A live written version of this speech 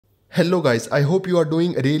Hello guys, I hope you are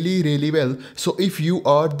doing really well. So if you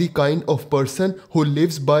are the kind of person who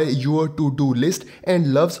lives by your to-do list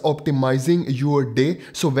and loves optimizing your day,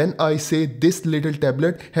 so when I say this little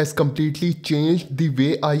tablet has completely changed the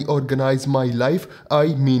way I organize my life,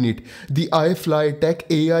 I mean it. The iFLYTEK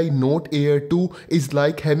AINOTE Air 2 is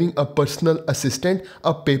like having a personal assistant,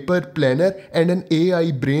 a paper planner and an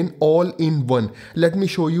AI brain all in one. Let me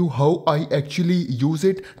show you how I actually use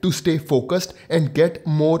it to stay focused and get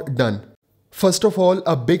more done. First of all,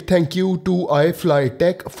 a big thank you to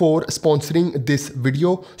iFLYTEK for sponsoring this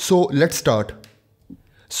video. So let's start.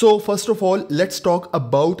 So first of all, let's talk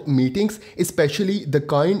about meetings, especially the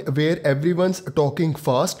kind where everyone's talking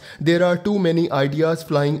fast. There are too many ideas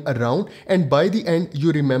flying around and by the end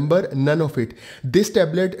you remember none of it. This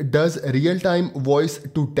tablet does real-time voice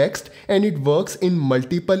to text and it works in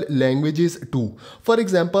multiple languages too. For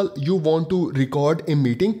example, you want to record a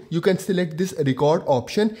meeting, you can select this record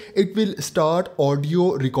option. It will start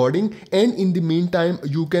audio recording and in the meantime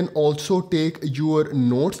you can also take your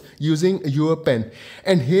notes using your pen.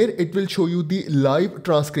 And here it will show you the live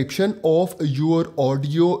transcription of your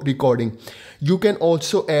audio recording. You can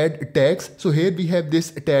also add tags. So here we have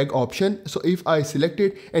this tag option. So if I select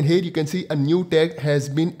it and here you can see a new tag has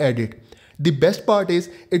been added. The best part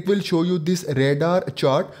is it will show you this radar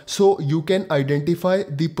chart so you can identify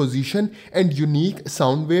the position and unique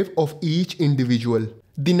sound wave of each individual.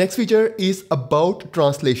 The next feature is about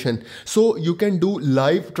translation. So you can do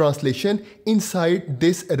live translation inside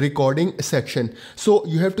this recording section. So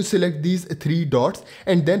you have to select these three dots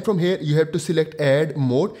and then from here you have to select add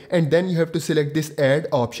mode and then you have to select this add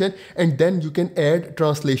option and then you can add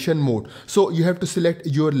translation mode. So you have to select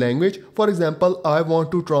your language. For example, I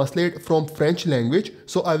want to translate from French language.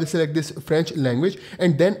 So I will select this French language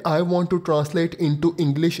and then I want to translate into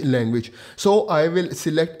English language. So I will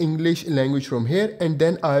select English language from here and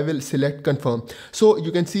then I will select confirm. So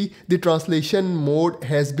you can see the translation mode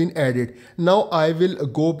has been added. Now I will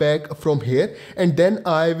go back from here and then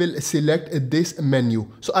I will select this menu.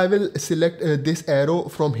 So I will select this arrow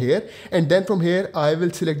from here and then from here I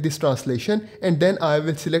will select this translation and then I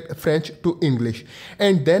will select French to English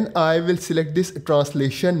and then I will select this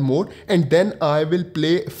translation mode and then I will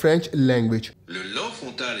play French language. Le lobe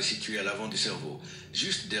frontal est situé à l'avant du cerveau,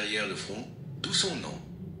 juste derrière le front, d'où son nom.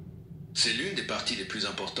 C'est l'une des parties les plus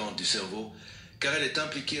importantes du cerveau car elle est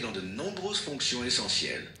impliquée dans de nombreuses fonctions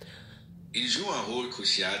essentielles. Il joue un rôle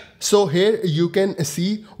crucial. So here you can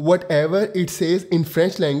see whatever it says in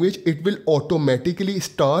French language, it will automatically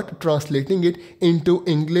start translating it into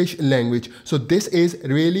English language. So this is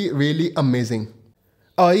really amazing.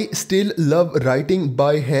 I still love writing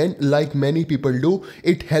by hand like many people do.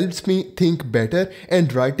 It helps me think better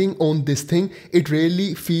and writing on this thing, it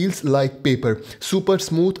really feels like paper. Super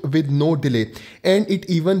smooth with no delay. And it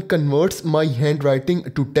even converts my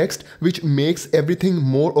handwriting to text which makes everything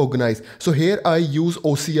more organized. So here I use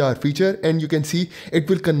OCR feature and you can see it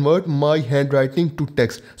will convert my handwriting to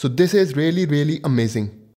text. So this is really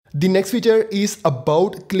amazing. The next feature is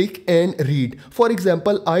about click and read. For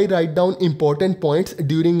example, I write down important points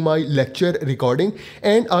during my lecture recording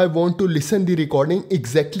and I want to listen the recording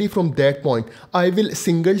exactly from that point. I will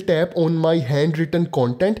single tap on my handwritten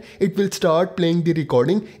content. It will start playing the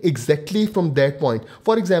recording exactly from that point.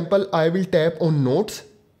 For example, I will tap on notes.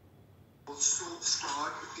 Also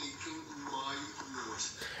start taking my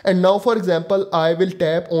notes. And now for example, I will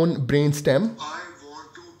tap on brainstem.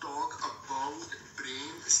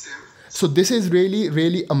 So this is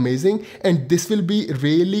really amazing and this will be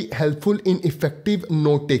really helpful in effective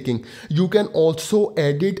note taking. You can also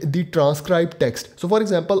edit the transcribed text. So for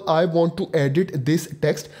example, I want to edit this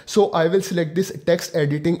text. So I will select this text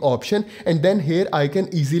editing option and then here I can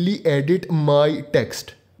easily edit my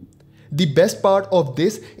text. The best part of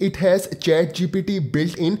this, it has ChatGPT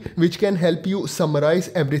built in which can help you summarize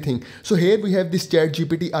everything. So here we have this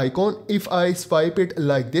ChatGPT icon. If I swipe it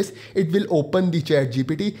like this, it will open the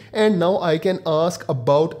ChatGPT and now I can ask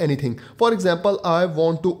about anything. For example, I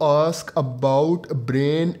want to ask about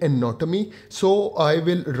brain anatomy. So I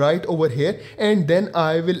will write over here and then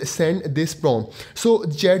I will send this prompt. So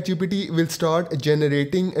ChatGPT will start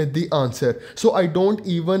generating the answer. So I don't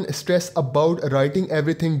even stress about writing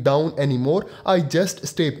everything down anymore. I just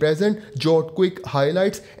stay present, jot quick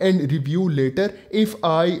highlights and review later if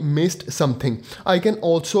I missed something. I can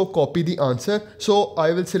also copy the answer. So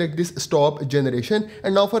I will select this stop generation,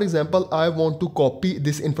 and now for example I want to copy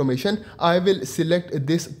this information. I will select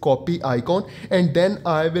this copy icon and then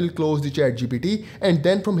I will close the ChatGPT, and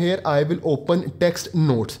then from here I will open text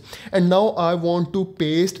notes, and now I want to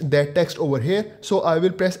paste that text over here. So I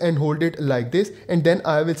will press and hold it like this, and then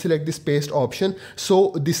I will select this paste option.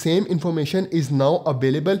 So the same information is now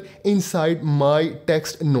available inside my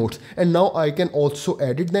text notes, and now I can also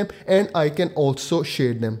edit them and I can also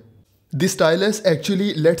share them. This stylus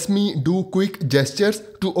actually lets me do quick gestures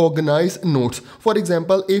to organize notes. For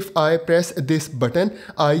example, if I press this button,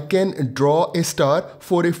 I can draw a star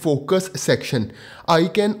for a focus section. I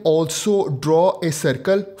can also draw a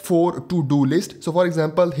circle for to-do list. So for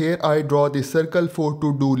example, here I draw this circle for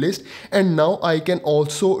to-do list, and now I can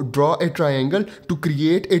also draw a triangle to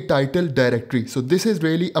create a title directory. So this is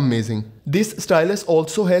really amazing. This stylus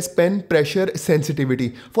also has pen pressure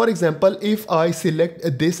sensitivity. For example, if I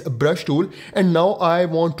select this brush tool and now I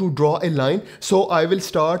want to draw a line, so I will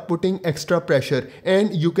start putting extra pressure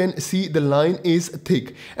and you can see the line is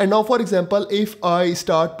thick. And now for example, if I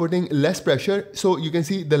start putting less pressure, so you can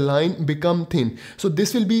see the line become thin. So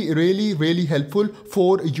this will be really helpful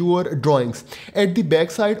for your drawings. At the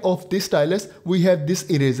back side of this stylus, we have this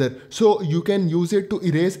eraser. So you can use it to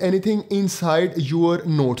erase anything inside your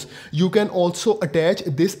notes. You can also attach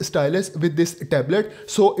this stylus with this tablet,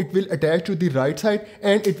 so it will attach to the right side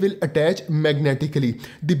and it will attach magnetically.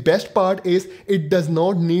 The best part is it does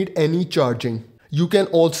not need any charging. You can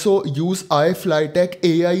also use iFLYTEK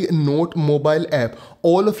AINOTE mobile app.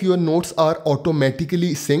 All of your notes are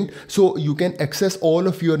automatically synced, so you can access all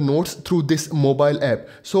of your notes through this mobile app.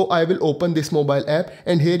 So I will open this mobile app,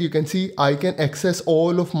 and here you can see I can access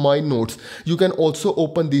all of my notes. You can also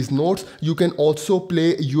open these notes. You can also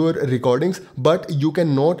play your recordings, but you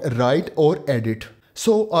cannot write or edit.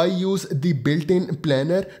 So I use the built-in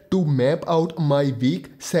planner to map out my week,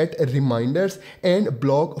 set reminders and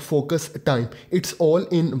block focus time. It's all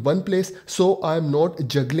in one place, so I'm not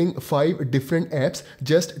juggling 5 different apps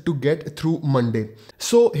just to get through Monday.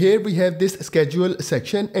 So here we have this schedule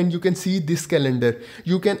section, and you can see this calendar.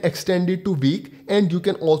 You can extend it to week and you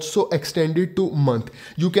can also extend it to month.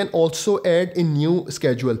 You can also add a new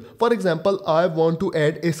schedule. For example, I want to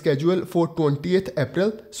add a schedule for 20th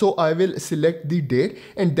April. So I will select the date,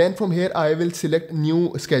 and then from here I will select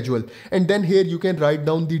new schedule, and then here you can write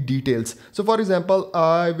down the details. So for example,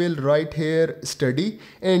 I will write here study,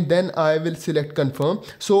 and then I will select confirm.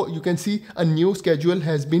 So you can see a new schedule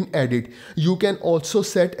has been added. You can also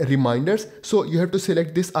set reminders. So you have to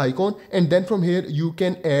select this icon, and then from here you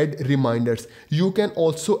can add reminders. You can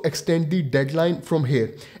also extend the deadline from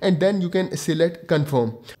here, and then you can select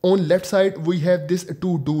confirm. On left side we have this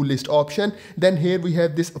to-do list option. Then here we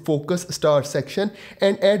have this focus star section,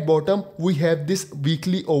 and at bottom we have this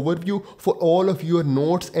weekly overview for all of your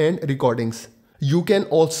notes and recordings. You can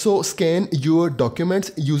also scan your documents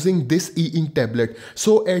using this e-ink tablet.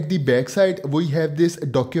 So at the back side we have this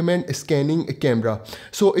document scanning camera.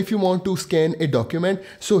 So if you want to scan a document,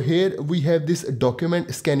 so here we have this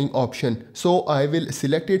document scanning option. So I will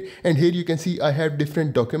select it, and here you can see I have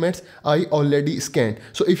different documents I already scanned.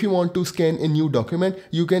 So if you want to scan a new document,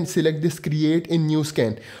 you can select this create a new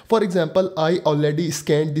scan. For example, I already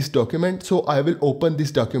scanned this document, so I will open this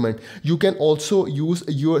document. You can also use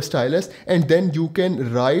your stylus, and then you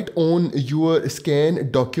can write on your scan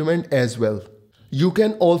document as well. You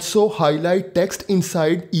can also highlight text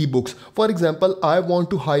inside eBooks. For example, I want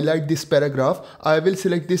to highlight this paragraph. I will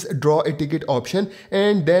select this draw a ticket option,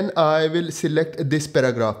 and then I will select this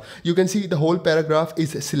paragraph. You can see the whole paragraph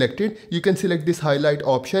is selected. You can select this highlight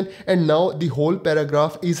option, and now the whole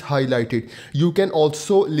paragraph is highlighted. You can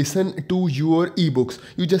also listen to your eBooks.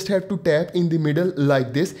 You just have to tap in the middle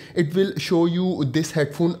like this. It will show you this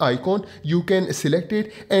headphone icon. You can select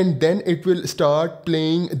it, and then it will start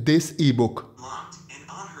playing this ebook.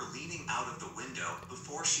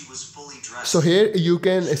 So here you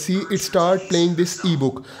can see it start playing this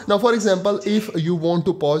ebook. Now for example, if you want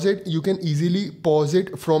to pause it, you can easily pause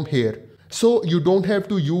it from here. So you don't have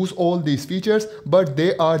to use all these features, but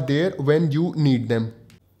they are there when you need them.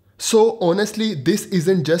 So honestly, this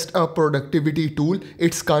isn't just a productivity tool,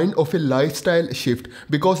 it's kind of a lifestyle shift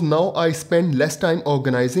because now I spend less time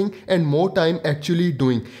organizing and more time actually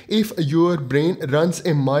doing. If your brain runs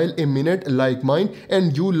a mile a minute like mine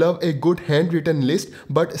and you love a good handwritten list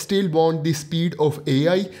but still want the speed of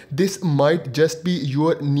AI, this might just be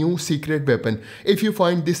your new secret weapon. If you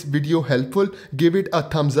find this video helpful, give it a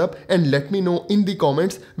thumbs up and let me know in the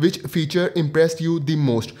comments which feature impressed you the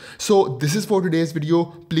most. So this is for today's video.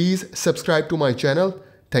 Please subscribe to my channel.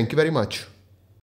 Thank you very much.